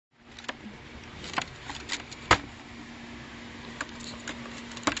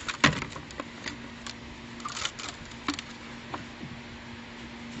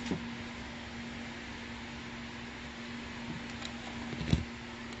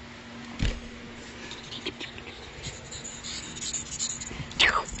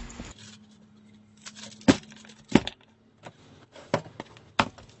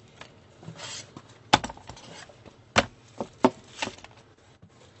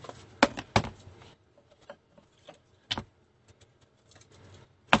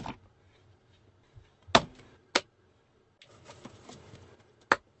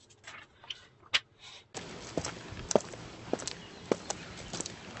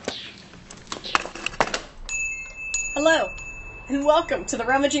Hello, and welcome to the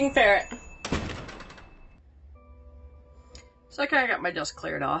Rummaging Ferret. So I kind of got my desk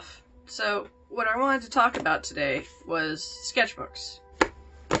cleared off. So what I wanted to talk about today was sketchbooks.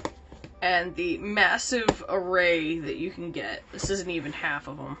 And the massive array that you can get. This isn't even half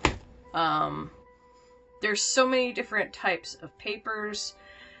of them. There's so many different types of papers,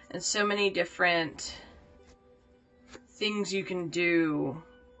 and so many different things you can do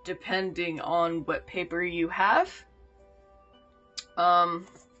depending on what paper you have.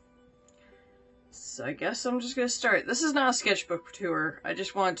 So I guess I'm just gonna start. This is not a sketchbook tour. I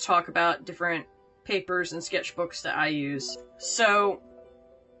just wanted to talk about different papers and sketchbooks that I use. So,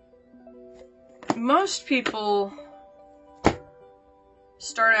 most people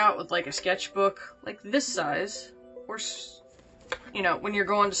start out with like a sketchbook like this size, or, you know, when you're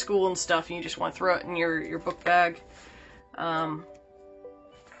going to school and stuff and you just want to throw it in your book bag. And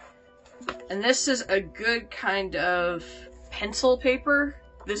this is a good kind of pencil paper.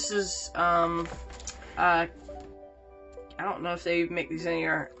 This is, I don't know if they make these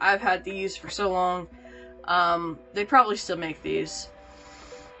anymore. I've had these for so long. They probably still make these.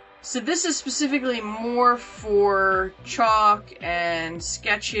 So this is specifically more for chalk and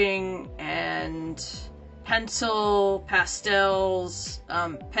sketching and pencil, pastels,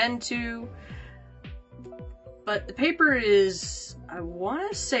 pen too. But the paper is, I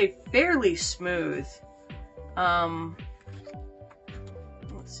want to say, fairly smooth.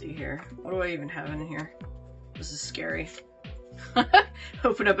 Let's see here. What do I even have in here? This is scary.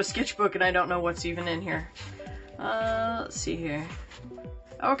 Open up a sketchbook and I don't know what's even in here. Let's see here.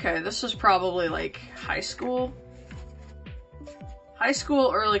 Okay, this was probably like high school. High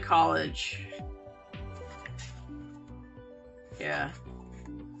school, early college. Yeah.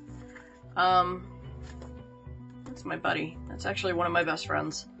 That's my buddy. That's actually one of my best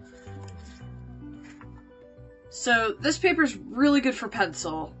friends. So, this paper is really good for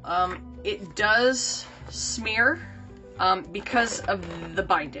pencil. It does smear, because of the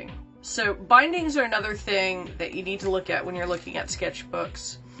binding. So, bindings are another thing that you need to look at when you're looking at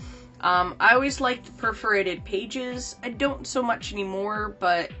sketchbooks. I always liked perforated pages. I don't so much anymore,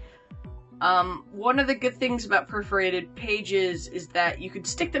 but one of the good things about perforated pages is that you could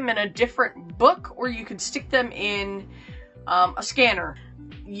stick them in a different book, or you could stick them in a scanner.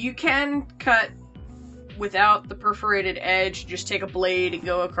 You can cut without the perforated edge, just take a blade and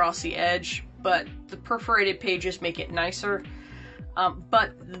go across the edge, but the perforated pages make it nicer.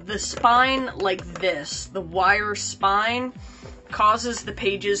 But the spine like this, the wire spine, causes the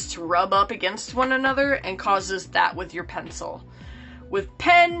pages to rub up against one another and causes that with your pencil. With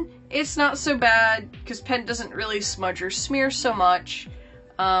pen, it's not so bad, because pen doesn't really smudge or smear so much.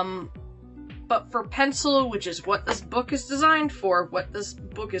 But for pencil, which is what this book is designed for, what this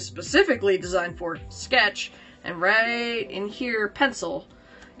book is specifically designed for, sketch, and right in here, pencil,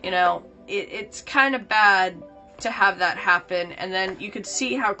 you know, it's kind of bad to have that happen, and then you could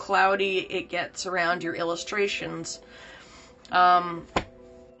see how cloudy it gets around your illustrations. So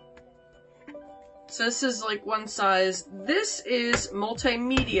this is like one size. This is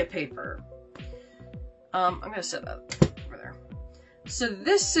multimedia paper. I'm gonna set that over there. So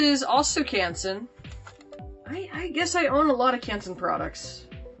this is also Canson. I guess I own a lot of Canson products.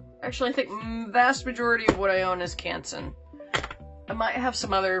 Actually, I think vast majority of what I own is Canson. I might have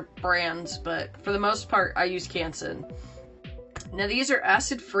some other brands, but for the most part, I use Canson. Now these are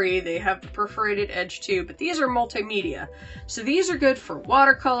acid-free, they have the perforated edge too, but these are multimedia. So these are good for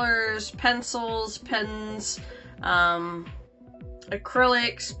watercolors, pencils, pens,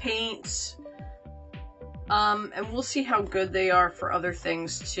 acrylics, paints, and we'll see how good they are for other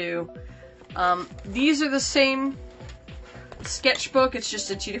things too. These are the same sketchbook, it's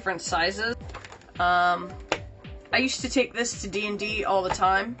just in 2 different sizes. I used to take this to D&D all the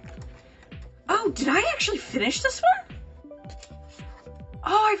time. Oh, did I actually finish this one?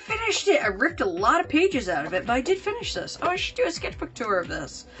 Oh, I finished it! I ripped a lot of pages out of it, but I did finish this. Oh, I should do a sketchbook tour of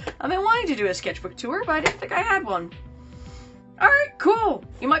this. I've been wanting to do a sketchbook tour, but I didn't think I had one. Alright, cool!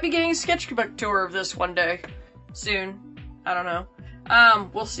 You might be getting a sketchbook tour of this one day. Soon. I don't know.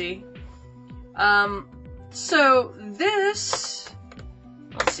 We'll see. So this...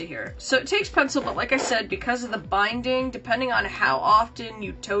 Let's see here. So it takes pencil, but like I said, because of the binding, depending on how often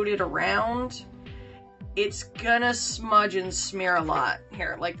you tote it around, it's gonna smudge and smear a lot.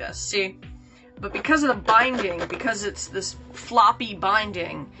 Here, like this, see? But because of the binding, because it's this floppy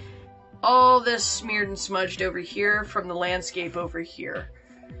binding, all this smeared and smudged over here from the landscape over here.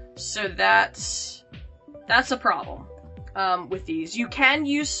 So that's a problem with these. You can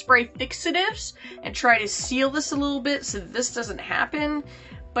use spray fixatives and try to seal this a little bit so that this doesn't happen,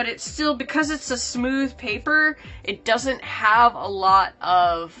 but it's still, because it's a smooth paper, it doesn't have a lot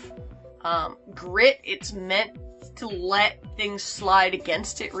of grit. It's meant to let things slide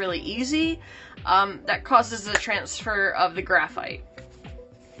against it really easy. That causes the transfer of the graphite.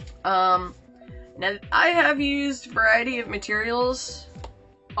 Now, I have used a variety of materials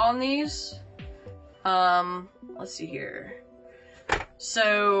on these. Let's see here.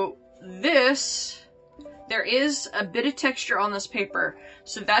 So this, there is a bit of texture on this paper.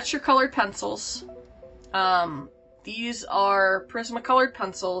 So that's your colored pencils. These are Prismacolored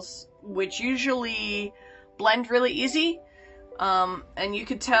pencils, which usually blend really easy. And you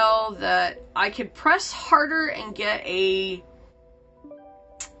could tell that I could press harder and get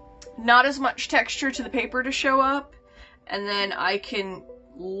not as much texture to the paper to show up. And then I can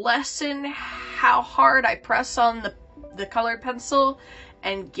lessen how hard I press on the colored pencil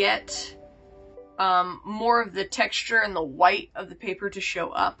and get more of the texture and the white of the paper to show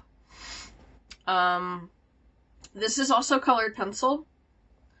up. This is also colored pencil.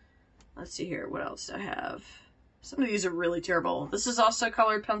 Let's see here, what else do I have? Some of these are really terrible. This is also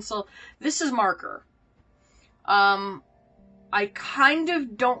colored pencil. This is marker. I kind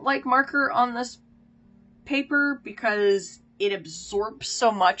of don't like marker on this paper because it absorbs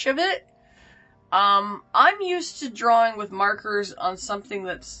so much of it. I'm used to drawing with markers on something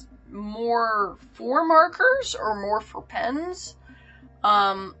that's more for markers or more for pens,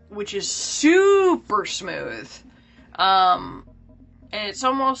 which is super smooth. And it's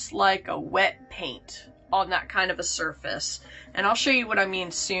almost like a wet paint on that kind of a surface. And I'll show you what I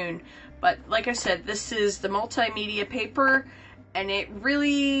mean soon. But like I said, this is the multimedia paper, and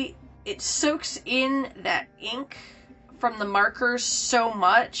it soaks in that ink from the markers so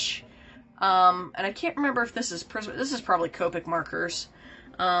much. And I can't remember if this is Prism. This is probably Copic markers.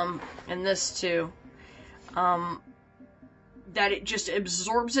 And this too. That it just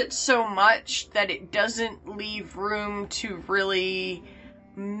absorbs it so much that it doesn't leave room to really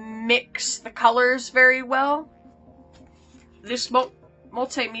mix the colors very well. This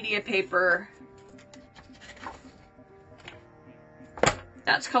multimedia paper,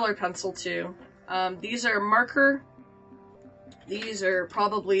 that's colored pencil too. These are marker. These are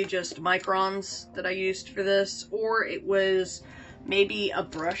probably just microns that I used for this, or it was maybe a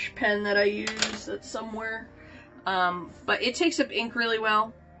brush pen that I used that's somewhere. But it takes up ink really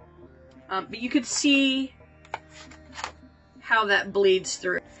well. But you could see how that bleeds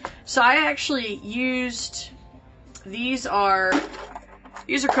through. So I actually used, these are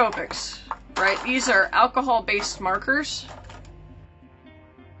Copics, right? These are alcohol-based markers.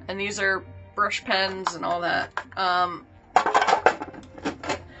 And these are brush pens and all that.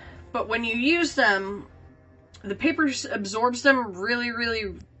 But when you use them, the paper absorbs them really,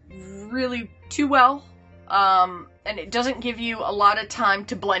 really, really too well. And it doesn't give you a lot of time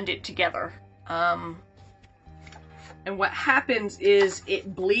to blend it together. And what happens is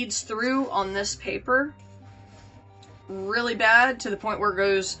it bleeds through on this paper really bad, to the point where it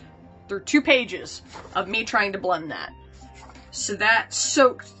goes through 2 pages of me trying to blend that. So that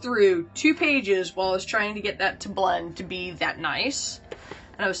soaked through 2 pages while I was trying to get that to blend to be that nice.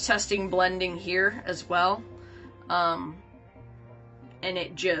 And I was testing blending here as well. And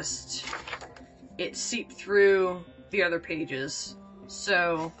it seeped through the other pages.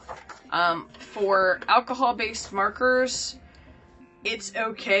 So, for alcohol-based markers, it's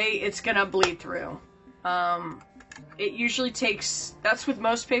okay, it's gonna bleed through. It usually takes, that's with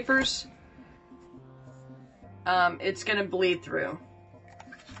most papers, it's gonna bleed through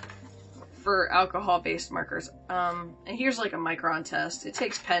for alcohol-based markers. And here's like a micron test. It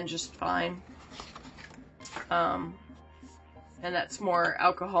takes pen just fine. And that's more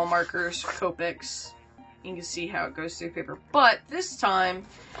alcohol markers, Copics. You can see how it goes through paper. But this time,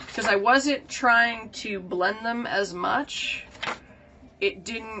 because I wasn't trying to blend them as much, it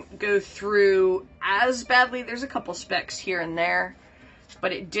didn't go through as badly. There's a couple specks here and there,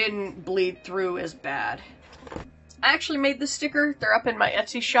 but it didn't bleed through as bad. I actually made the sticker. They're up in my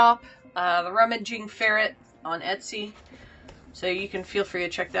Etsy shop, the Rummaging Ferret on Etsy. So you can feel free to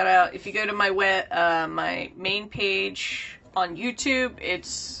check that out. If you go to my my main page on YouTube,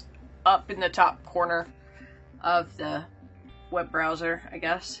 it's up in the top corner of the web browser, I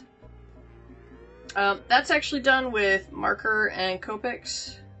guess. That's actually done with marker and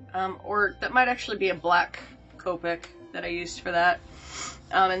Copics, or that might actually be a black Copic that I used for that.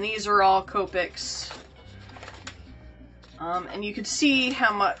 And these are all Copics. And you can see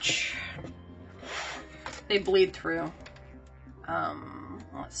how much they bleed through.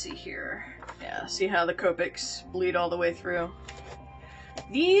 Let's see here. Yeah, see how the Copics bleed all the way through.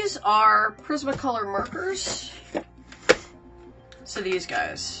 These are Prismacolor markers. So these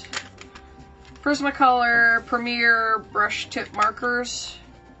guys. Prismacolor Premier brush tip markers.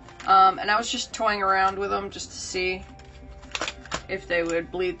 And I was just toying around with them just to see if they would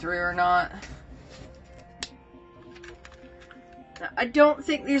bleed through or not. Now, I don't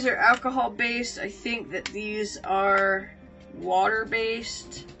think these are alcohol-based. I think that these are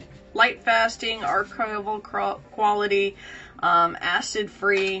water-based, light-fasting, archival quality,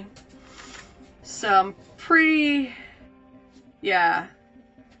 acid-free. Some pretty... yeah.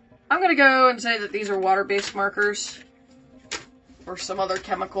 I'm gonna go and say that these are water-based markers. Or some other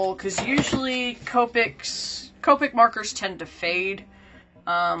chemical, because usually Copic markers tend to fade.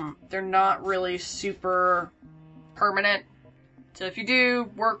 They're not really super permanent. So if you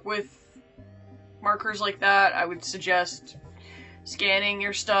do work with markers like that, I would suggest scanning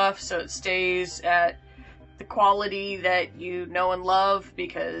your stuff so it stays at the quality that you know and love,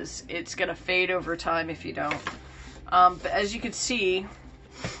 because it's going to fade over time if you don't. But as you can see,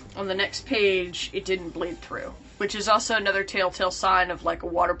 on the next page, it didn't bleed through, which is also another telltale sign of like a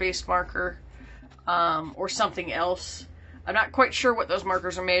water-based marker, or something else. I'm not quite sure what those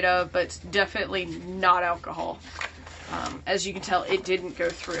markers are made of, but it's definitely not alcohol. As you can tell, it didn't go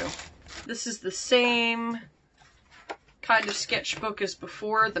through. This is the same kind of sketchbook as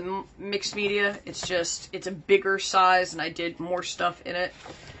before, the mixed media. It's just, it's a bigger size and I did more stuff in it.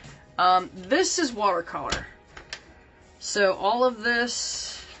 This is watercolor. So all of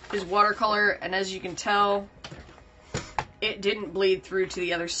this is watercolor, and as you can tell, it didn't bleed through to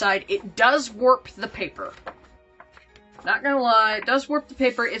the other side. It does warp the paper. Not gonna lie, it does warp the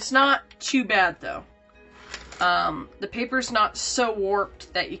paper. It's not too bad though. The paper's not so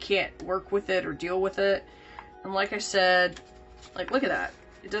warped that you can't work with it or deal with it. And like I said, like look at that.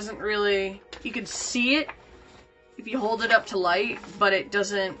 It doesn't really, you can see it if you hold it up to light, but it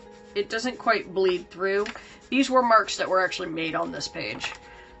doesn't quite bleed through. These were marks that were actually made on this page.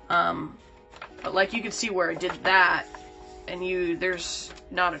 But like you can see where I did that, and there's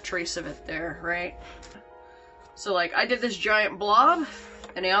not a trace of it there, right? So like I did this giant blob,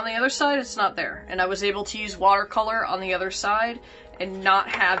 and on the other side it's not there. And I was able to use watercolor on the other side and not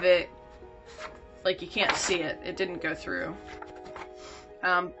have it, like you can't see it. It didn't go through.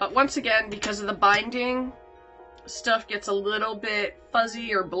 But once again, because of the binding, stuff gets a little bit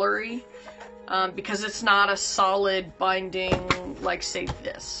fuzzy or blurry. Because it's not a solid binding like, say,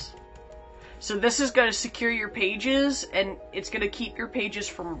 this. So this is going to secure your pages, and it's going to keep your pages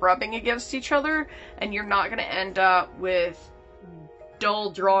from rubbing against each other, and you're not going to end up with dull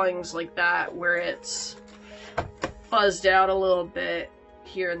drawings like that, where it's fuzzed out a little bit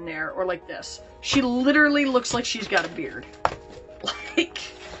here and there, or like this. She literally looks like she's got a beard. Like,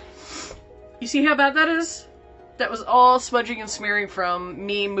 you see how bad that is? That was all smudging and smearing from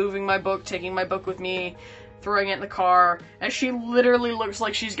me moving my book, taking my book with me, throwing it in the car, and she literally looks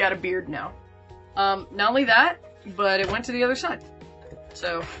like she's got a beard now. Not only that, but it went to the other side.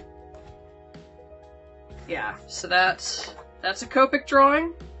 So, yeah, so that's a Copic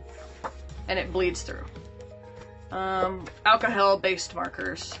drawing, and it bleeds through. Alcohol-based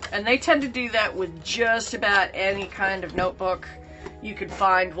markers, and they tend to do that with just about any kind of notebook you could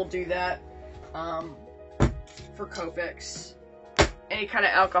find will do that. For Copics. Any kind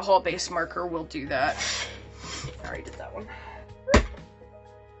of alcohol-based marker will do that. I already did that one.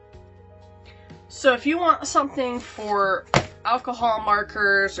 So if you want something for alcohol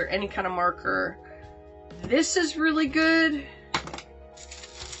markers or any kind of marker, this is really good.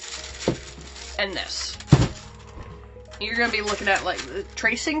 And this. You're going to be looking at like the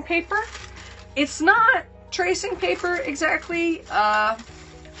tracing paper. It's not tracing paper exactly.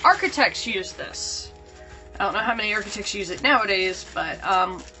 Architects use this. I don't know how many architects use it nowadays, but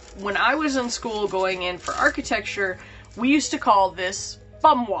when I was in school going in for architecture, we used to call this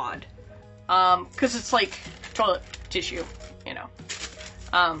Bumwad. Because it's like toilet tissue, you know.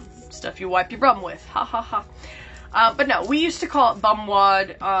 Stuff you wipe your bum with. Ha ha ha. But no, we used to call it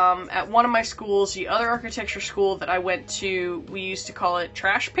Bumwad. At one of my schools, the other architecture school that I went to, we used to call it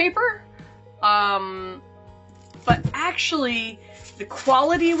trash paper. But actually, the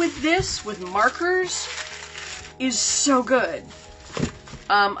quality with this, with markers, is so good.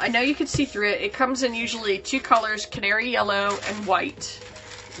 I know you can see through it. It comes in usually two colors, canary yellow and white.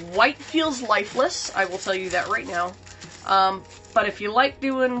 White feels lifeless, I will tell you that right now. But if you like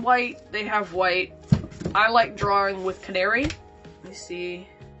doing white, they have white. I like drawing with canary. Let me see.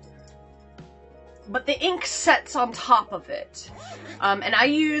 But the ink sets on top of it. And I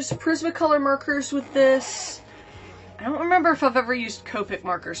use Prismacolor markers with this. I don't remember if I've ever used Copic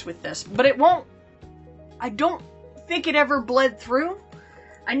markers with this, but it won't, I don't think it ever bled through.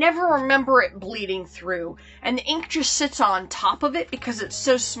 I never remember it bleeding through. and the ink just sits on top of it because it's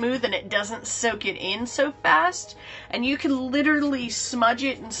so smooth and it doesn't soak it in so fast. And you can literally smudge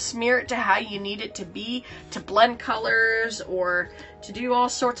it and smear it to how you need it to be, to blend colors or to do all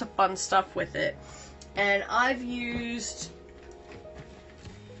sorts of fun stuff with it. And I've used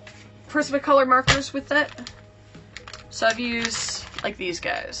Prismacolor markers with it. So I've used like these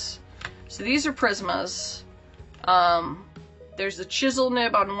guys. So these are Prismas. There's a chisel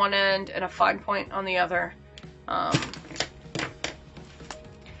nib on one end and a fine point on the other. And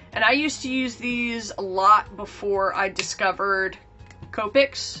I used to use these a lot before I discovered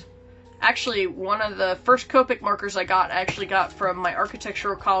Copics. Actually, one of the first Copic markers I actually got from my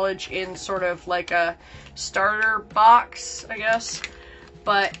architectural college in sort of like a starter box, I guess.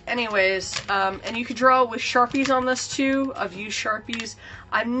 But anyways, and you could draw with Sharpies on this too. I've used Sharpies.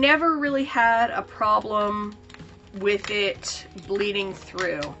 I've never really had a problem with it bleeding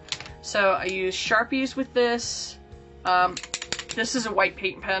through. So I use Sharpies with this. This is a white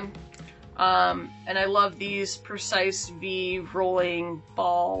paint pen. And I love these Precise V rolling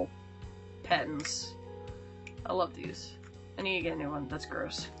ball pens. I love these. I need to get a new one. That's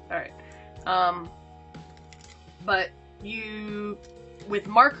gross. Alright. But with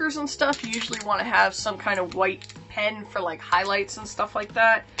markers and stuff, you usually want to have some kind of white pen for like highlights and stuff like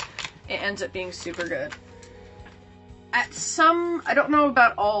that. It ends up being super good. I don't know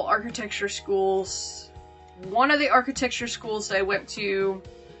about all architecture schools. One of the architecture schools that I went to,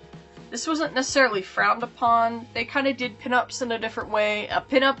 this wasn't necessarily frowned upon. They kind of did pinups in a different way. A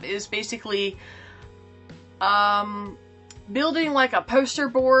pinup is basically building like a poster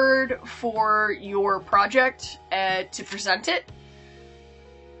board for your project to present it.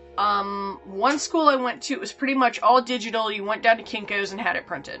 One school I went to, it was pretty much all digital. You went down to Quincas and had it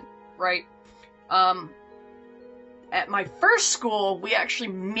printed, right? At my first school, we actually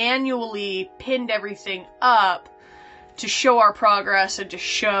manually pinned everything up to show our progress and to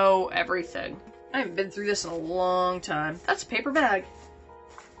show everything. I haven't been through this in a long time. That's a paper bag.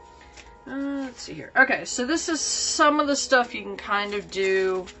 Let's see here. Okay, so this is some of the stuff you can kind of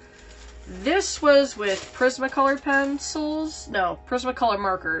do. This was with Prismacolor pencils. No, Prismacolor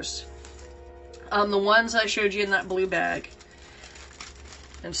markers. The ones I showed you in that blue bag.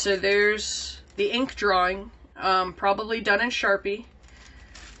 And so there's the ink drawing. Probably done in Sharpie.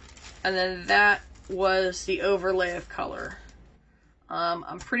 And then that was the overlay of color.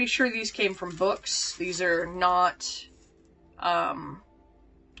 I'm pretty sure these came from books. These are not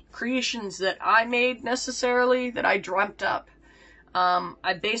creations that I made necessarily, that I dreamt up.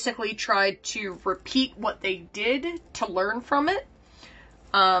 I basically tried to repeat what they did to learn from it.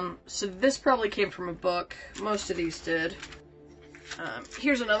 So this probably came from a book. Most of these did.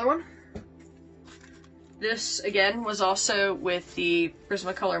 Here's another one. This, again, was also with the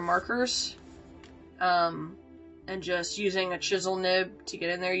Prismacolor markers, and just using a chisel nib to get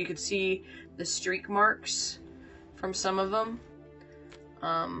in there. You could see the streak marks from some of them.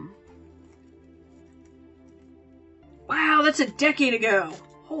 Wow, that's a decade ago!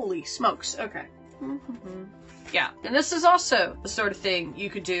 Holy smokes, okay. Yeah, and this is also the sort of thing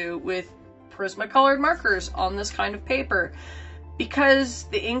you could do with Prismacolored markers on this kind of paper. Because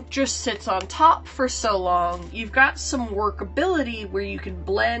the ink just sits on top for so long, you've got some workability where you can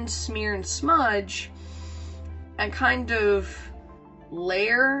blend, smear, and smudge and kind of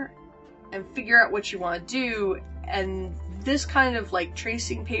layer and figure out what you want to do. And this kind of like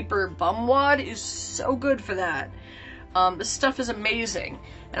tracing paper Bumwad is so good for that. This stuff is amazing.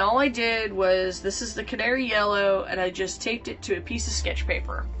 And all I did was, this is the canary yellow, and I just taped it to a piece of sketch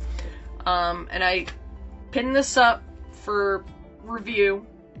paper. And I pinned this up for review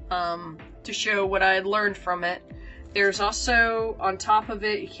to show what I had learned from it. There's also, on top of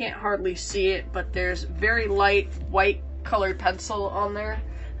it, you can't hardly see it, but there's very light white colored pencil on there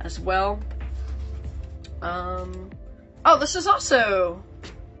as well. Oh, this is also,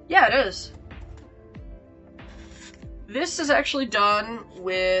 yeah, it is. This is actually done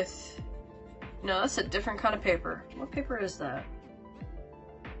with, no, that's a different kind of paper. What paper is that?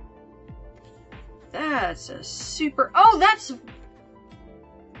 That's a super, oh, that's,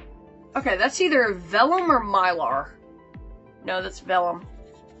 okay, that's either Vellum or Mylar. No, that's Vellum.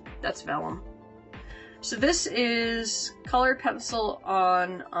 That's Vellum. So this is colored pencil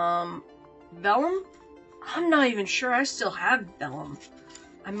on Vellum. I'm not even sure I still have Vellum.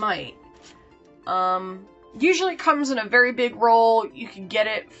 I might. Usually it comes in a very big roll. You can get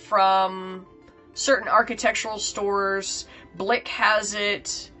it from certain architectural stores. Blick has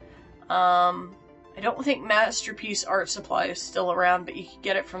it. I don't think Masterpiece Art Supply is still around, but you can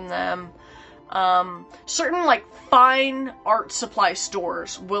get it from them. Certain like fine art supply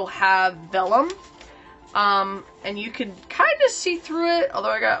stores will have Vellum. And you can kind of see through it,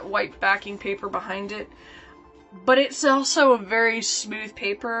 although I got white backing paper behind it. But it's also a very smooth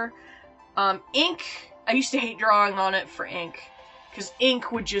paper. Ink, I used to hate drawing on it for ink, because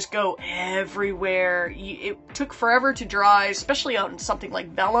ink would just go everywhere. It took forever to dry, especially on something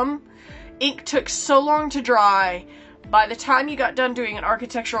like Vellum. Ink took so long to dry, by the time you got done doing an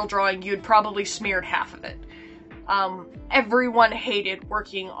architectural drawing, you'd probably smeared half of it. Everyone hated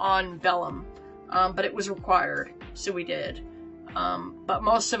working on Vellum, but it was required, so we did. But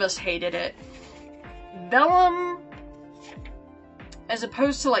most of us hated it. Vellum, as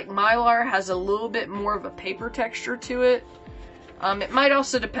opposed to like Mylar, has a little bit more of a paper texture to it. It might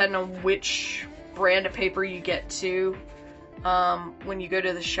also depend on which brand of paper you get to when you go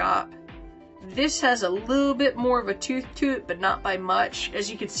to the shop. This has a little bit more of a tooth to it, but not by much. As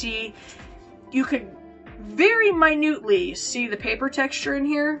you can see, you could very minutely see the paper texture in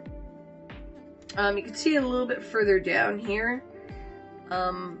here. You can see it a little bit further down here.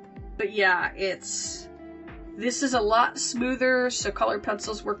 But yeah, this is a lot smoother, so colored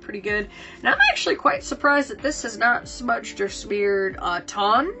pencils work pretty good. And I'm actually quite surprised that this has not smudged or smeared a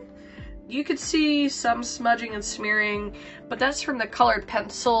ton. You could see some smudging and smearing, but that's from the colored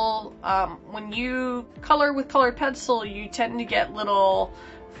pencil. When you color with colored pencil, you tend to get little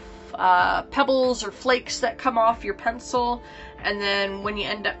pebbles or flakes that come off your pencil, and then when you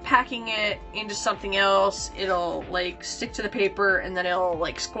end up packing it into something else, it'll like stick to the paper, and then it'll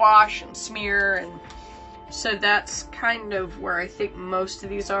like squash and smear, and so that's kind of where I think most of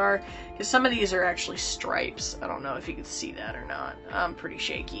these are, because some of these are actually stripes. I don't know if you can see that or not. I'm pretty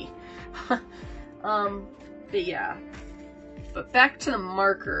shaky. But yeah. But back to the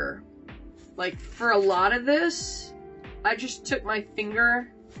marker. Like, for a lot of this, I just took my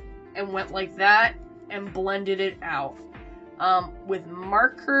finger and went like that and blended it out. With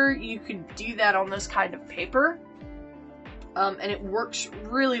marker, you could do that on this kind of paper. And it works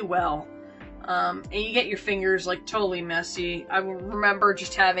really well. And you get your fingers like totally messy. I remember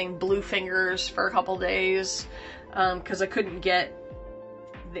just having blue fingers for a couple days because I couldn't get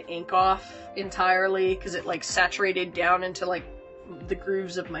the ink off entirely because it like saturated down into like the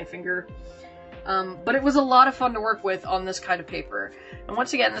grooves of my finger. But it was a lot of fun to work with on this kind of paper. And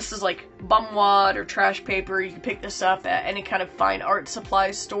once again, this is like Bumwad or trash paper. You can pick this up at any kind of fine art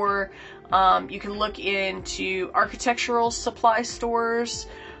supply store. You can look into architectural supply stores,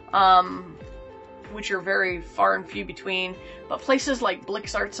 which are very far and few between, but places like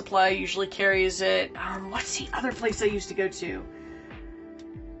Blick's Art Supply usually carries it. What's the other place I used to go to?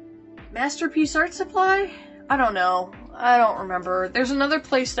 Masterpiece Art Supply? I don't know. I don't remember. There's another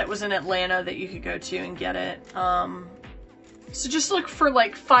place that was in Atlanta that you could go to and get it. So just look for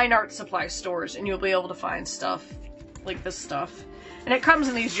like fine art supply stores and you'll be able to find stuff like this stuff. And it comes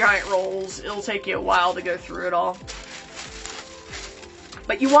in these giant rolls. It'll take you a while to go through it all.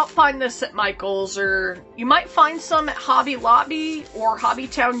 But you won't find this at Michael's, or you might find some at Hobby Lobby or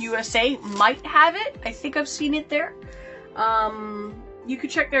Hobbytown USA might have it. I think I've seen it there. You could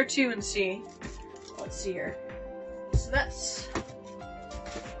check there too and see. Let's see here. So that's...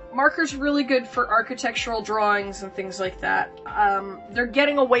 Marker's really good for architectural drawings and things like that. They're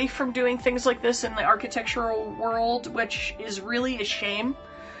getting away from doing things like this in the architectural world, which is really a shame.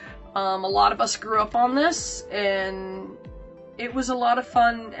 A lot of us grew up on this, and it was a lot of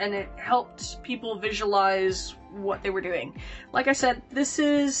fun, and it helped people visualize what they were doing. Like I said,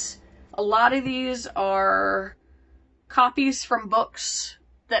 a lot of these are copies from books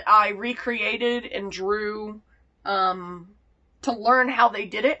that I recreated and drew to learn how they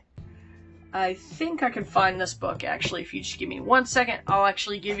did it. I think I can find this book, actually. If you just give me 1 second, I'll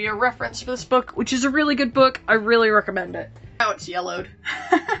actually give you a reference for this book, which is a really good book. I really recommend it. Now it's yellowed.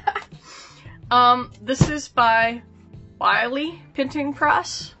 This is by Wiley Printing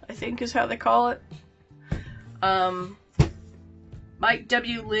Press, I think is how they call it. Mike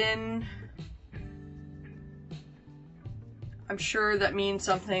W. Lynn. I'm sure that means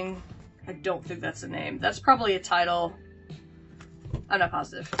something. I don't think that's a name. That's probably a title. I'm not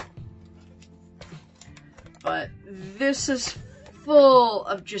positive. But this is full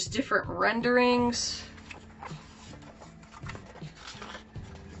of just different renderings.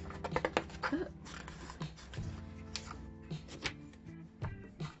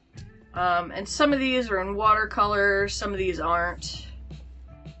 And some of these are in watercolor, some of these aren't.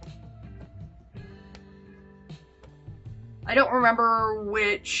 I don't remember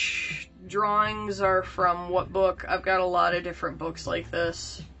which drawings are from what book. I've got a lot of different books like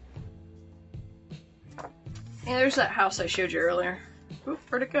this. Yeah, there's that house I showed you earlier. Oop,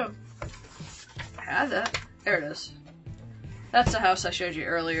 where'd it go? I had that. There it is. That's the house I showed you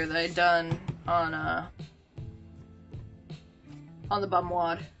earlier that I'd done on on the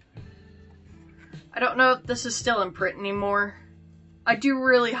Bumwad. I don't know if this is still in print anymore. I do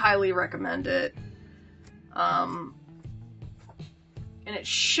really highly recommend it. And it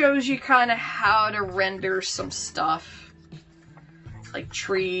shows you kind of how to render some stuff. Like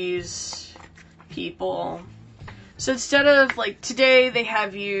trees, people. So instead of, like, today they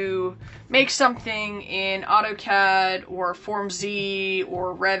have you make something in AutoCAD or FormZ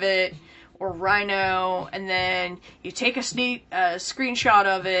or Revit or Rhino, and then you take a screenshot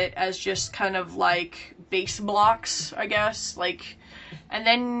of it as just kind of like base blocks, I guess, like, and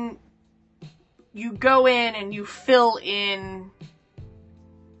then you go in and you fill in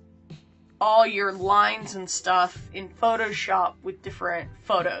all your lines and stuff in Photoshop with different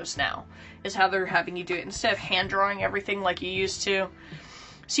photos now, is how they're having you do it, instead of hand drawing everything like you used to.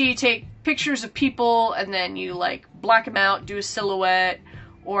 So you take pictures of people and then you like black them out, do a silhouette,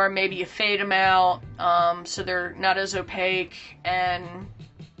 or maybe you fade them out so they're not as opaque, and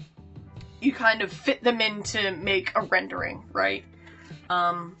you kind of fit them in to make a rendering, right?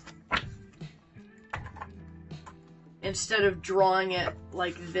 Instead of drawing it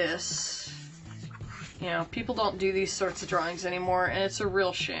like this. You know, people don't do these sorts of drawings anymore, and it's a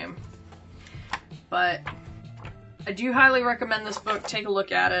real shame. But I do highly recommend this book. Take a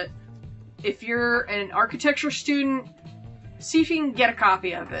look at it. If you're an architecture student, see if you can get a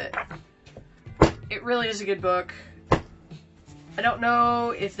copy of it. It really is a good book. I don't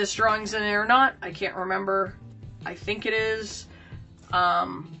know if this drawing's in there or not. I can't remember. I think it is.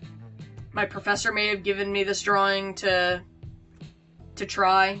 My professor may have given me this drawing to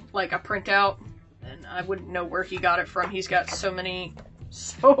try, like a printout, and I wouldn't know where he got it from. He's got so many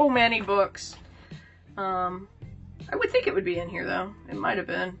books. I would think it would be in here, though. It might have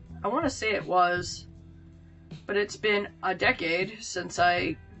been. I want to say it was, but it's been a decade since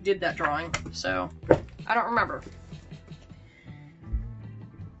I did that drawing, so I don't remember.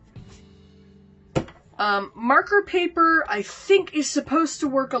 Marker paper, I think, is supposed to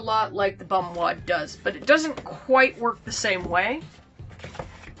work a lot like the Bumwad does, but it doesn't quite work the same way.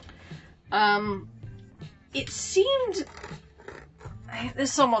 It seemed...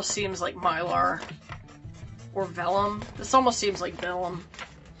 This almost seems like Mylar. Or Vellum. This almost seems like Vellum.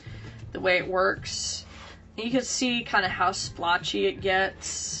 The way it works. You can see kind of how splotchy it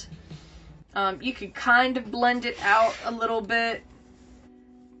gets. You can kind of blend it out a little bit.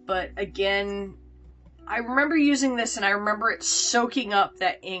 But again... I remember using this and I remember it soaking up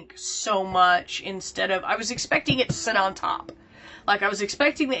that ink so much instead of... I was expecting it to sit on top. Like, I was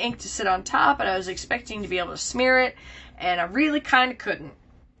expecting the ink to sit on top and I was expecting to be able to smear it, and I really kind of couldn't.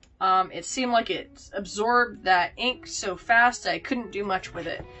 It seemed like it absorbed that ink so fast that I couldn't do much with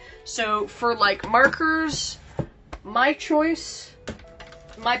it. So for, like, markers, my choice,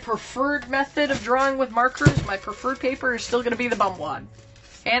 my preferred method of drawing with markers, my preferred paper is still going to be the Bumwad.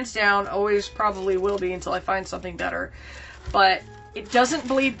 Hands down, always probably will be until I find something better. But it doesn't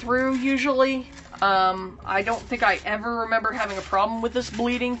bleed through, usually. I don't think I ever remember having a problem with this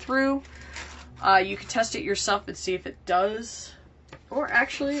bleeding through. You can test it yourself and see if it does. Or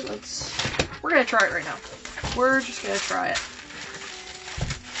actually, we're gonna try it right now. We're just gonna try it.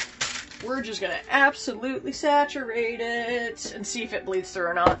 We're just gonna absolutely saturate it and see if it bleeds through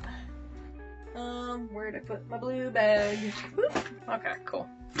or not. Where'd I put my blue bag? Whoop. Okay, cool.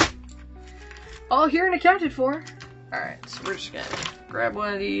 All here and accounted for. Alright, so we're just gonna grab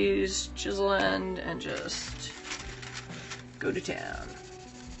one of these, chisel end, and just go to town.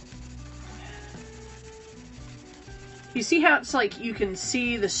 You see how it's like you can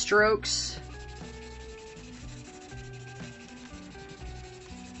see the strokes?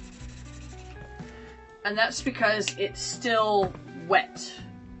 And that's because it's still wet.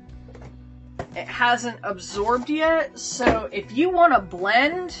 It hasn't absorbed yet, so if you want to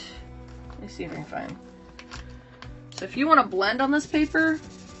blend... Let me see if I can find... So if you want to blend on this paper,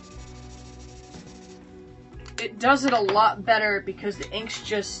 it does it a lot better because the ink's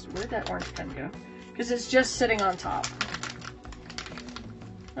just... Where'd that orange pen go? Because it's just sitting on top.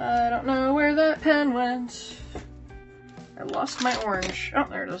 I don't know where that pen went. I lost my orange. Oh,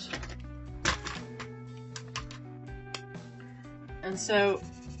 there it is. And so...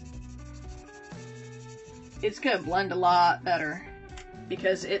 it's going to blend a lot better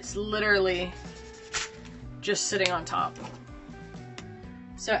because it's literally just sitting on top.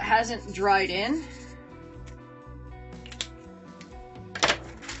 So it hasn't dried in.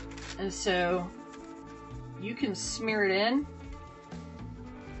 And so you can smear it in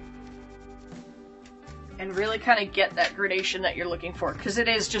and really kind of get that gradation that you're looking for because it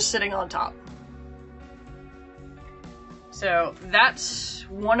is just sitting on top. So that's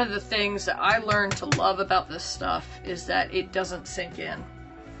one of the things that I learned to love about this stuff, is that it doesn't sink in.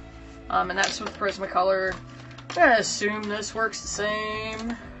 And that's with Prismacolor. I'm gonna assume this works the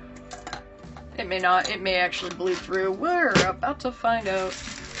same. It may not. It may actually bleed through. We're about to find out.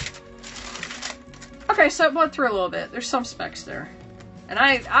 Okay, so it bled through a little bit. There's some specks there. And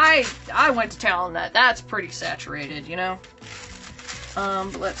I went to town on that. That's pretty saturated, you know?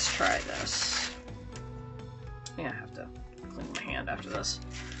 But let's try this. Yeah, I have to clean my hand after this.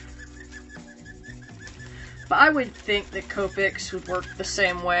 But I would think that Copics would work the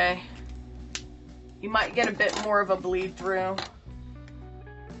same way. You might get a bit more of a bleed through.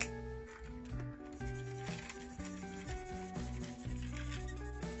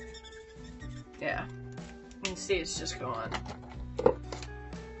 Yeah. You can see it's just going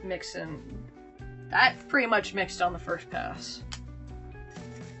mixing. That pretty much mixed on the first pass.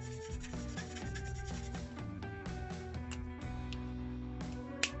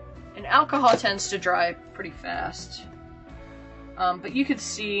 And alcohol tends to dry pretty fast. But you could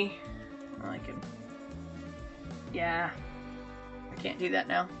see, I can, yeah, I can't do that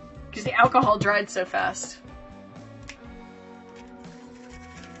now because the alcohol dried so fast.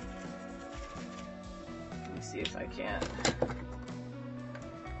 Let me see if I can.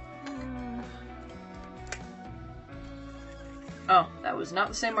 Oh, that was not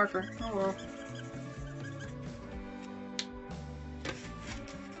the same marker. Oh well.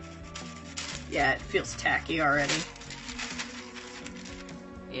 Yeah, it feels tacky already.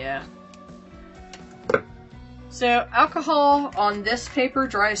 Yeah. So, alcohol on this paper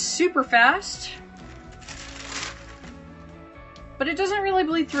dries super fast, but it doesn't really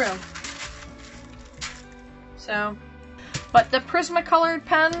bleed through. So, but the Prismacolored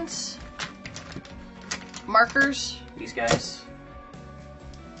pens, markers, these guys,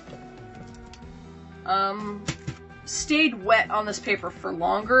 stayed wet on this paper for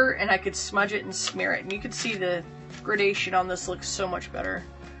longer, and I could smudge it and smear it, and you could see the gradation on this looks so much better.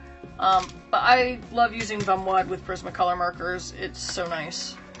 But I love using Bumwad with Prismacolor markers. It's so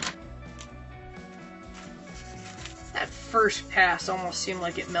nice. That first pass almost seemed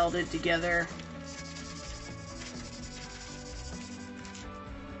like it melded together.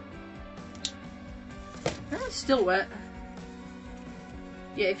 Oh, it's still wet.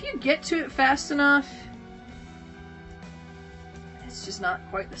 Yeah, if you get to it fast enough, it's just not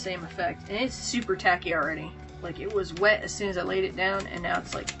quite the same effect. And it's super tacky already. Like, it was wet as soon as I laid it down, and now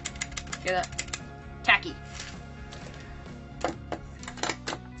it's like, get that? Tacky.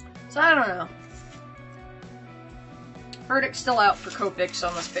 So I don't know. Verdict's still out for Copics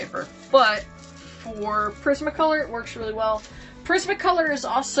on this paper, but for Prismacolor it works really well. Prismacolor is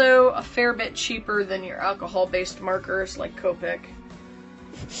also a fair bit cheaper than your alcohol-based markers like Copic.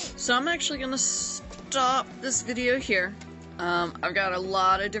 So I'm actually gonna stop this video here. I've got a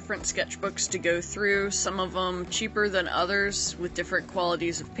lot of different sketchbooks to go through, some of them cheaper than others with different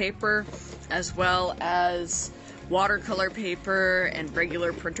qualities of paper, as well as watercolor paper and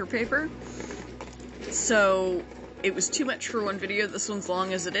regular printer paper. So it was too much for one video. This one's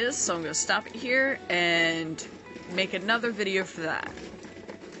long as it is, so I'm going to stop it here and make another video for that.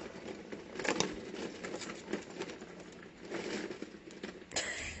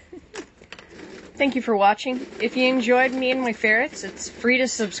 Thank you for watching. If you enjoyed me and my ferrets, it's free to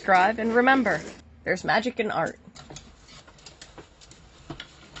subscribe, and remember, there's magic in art.